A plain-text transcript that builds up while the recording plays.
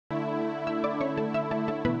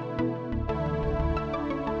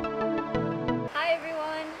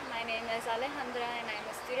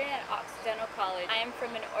college. I am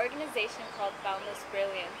from an organization called Boundless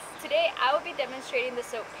Brilliance. Today I will be demonstrating the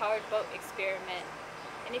soap powered boat experiment.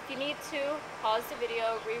 And if you need to, pause the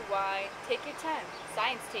video, rewind, take your time.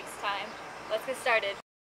 Science takes time. Let's get started.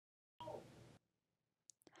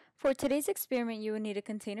 For today's experiment, you will need a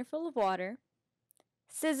container full of water,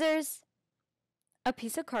 scissors, a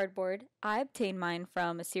piece of cardboard. I obtained mine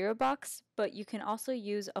from a cereal box, but you can also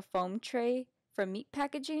use a foam tray from meat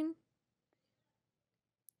packaging,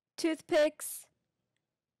 toothpicks,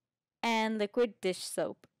 and liquid dish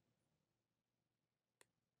soap.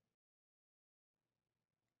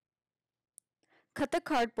 Cut the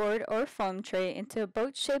cardboard or foam tray into a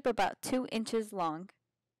boat shape about 2 inches long.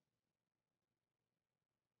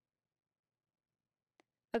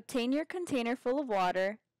 Obtain your container full of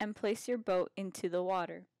water and place your boat into the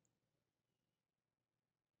water.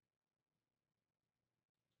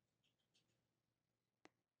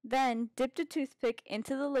 Then dip the toothpick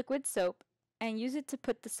into the liquid soap and use it to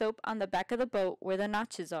put the soap on the back of the boat where the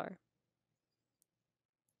notches are.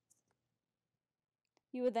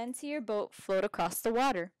 You will then see your boat float across the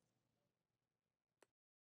water.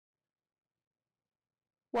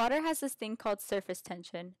 Water has this thing called surface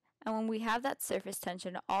tension, and when we have that surface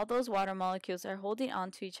tension, all those water molecules are holding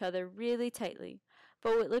on to each other really tightly.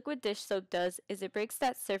 But what liquid dish soap does is it breaks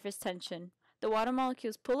that surface tension. The water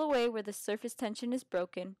molecules pull away where the surface tension is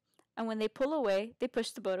broken, and when they pull away, they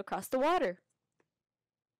push the boat across the water.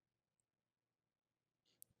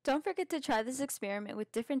 Don't forget to try this experiment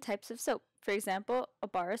with different types of soap. For example, a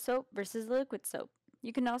bar of soap versus liquid soap.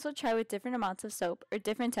 You can also try with different amounts of soap or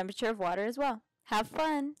different temperature of water as well. Have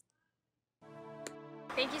fun!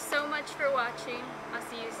 Thank you so much for watching. I'll